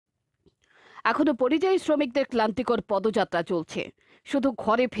এখনো পরিযায়ী শ্রমিকদের ক্লান্তিকর পদযাত্রা চলছে। শুধু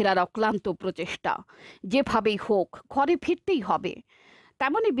ঘরে ফেরার অক্লান্ত প্রচেষ্টা। যেভাবেই হোক ঘরে ফিরতেই হবে।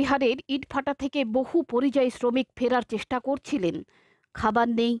 তেমনি বিহারের ইটভাটা থেকে বহু পরিযায়ী শ্রমিক ফেরার চেষ্টা করছিলেন। খাবার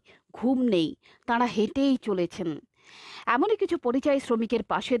নেই, ঘুম নেই, তাঁরা হেঁটেই চলেছেন। এমনই কিছু পরিযায়ী শ্রমিকের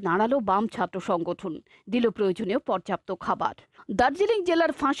পাশে দাঁড়ালো বাম ছাত্র সংগঠন, দিল প্রয়োজনীয় পর্যাপ্ত খাবার। দার্জিলিং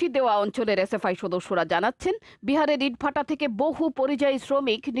জেলার ফাঁসি দেওয়া অঞ্চলের এসএফআই সদস্যরা জানাচ্ছেন, বিহারের ইটভাটা থেকে বহু পরিযায়ী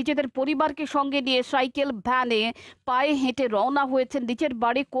শ্রমিক নিজেদের পরিবারকে সঙ্গে নিয়ে সাইকেল, ভ্যানে, পায়ে হেঁটে রওনা হয়েছেন নিজের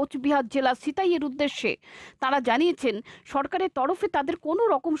বাড়ি কোচবিহার জেলা সিতাইয়ের উদ্দেশ্যে। তারা জানিয়েছেন, সরকারের তরফে তাদের কোনো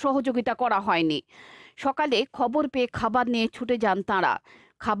রকম সহযোগিতা করা হয়নি। সকালে খবর পেয়ে খাবার নিয়ে ছুটে যান তাঁরা।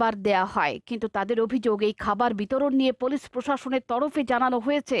 খাবার দেয়া হয়, কিন্তু তাদের অভিযোগ, এই খাবার বিতরণ নিয়ে পুলিশ প্রশাসনের তরফে জানানো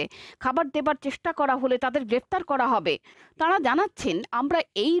হয়েছে, খাবার দেবার চেষ্টা করা হলে তাদের গ্রেফতার করা হবে। তারা জানাচ্ছেন, আমরা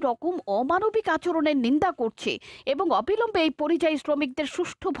এই রকম অমানবিক আচরণের নিন্দা করছি এবং অবিলম্বে এই পরিযায়ী শ্রমিকদের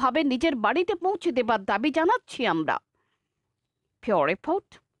সুষ্ঠুভাবে নিজের বাড়িতে পৌঁছে দেবার দাবি জানাচ্ছি আমরা। ফিওর রিপোর্ট,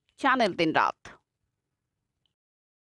 চ্যানেল দিন রাত।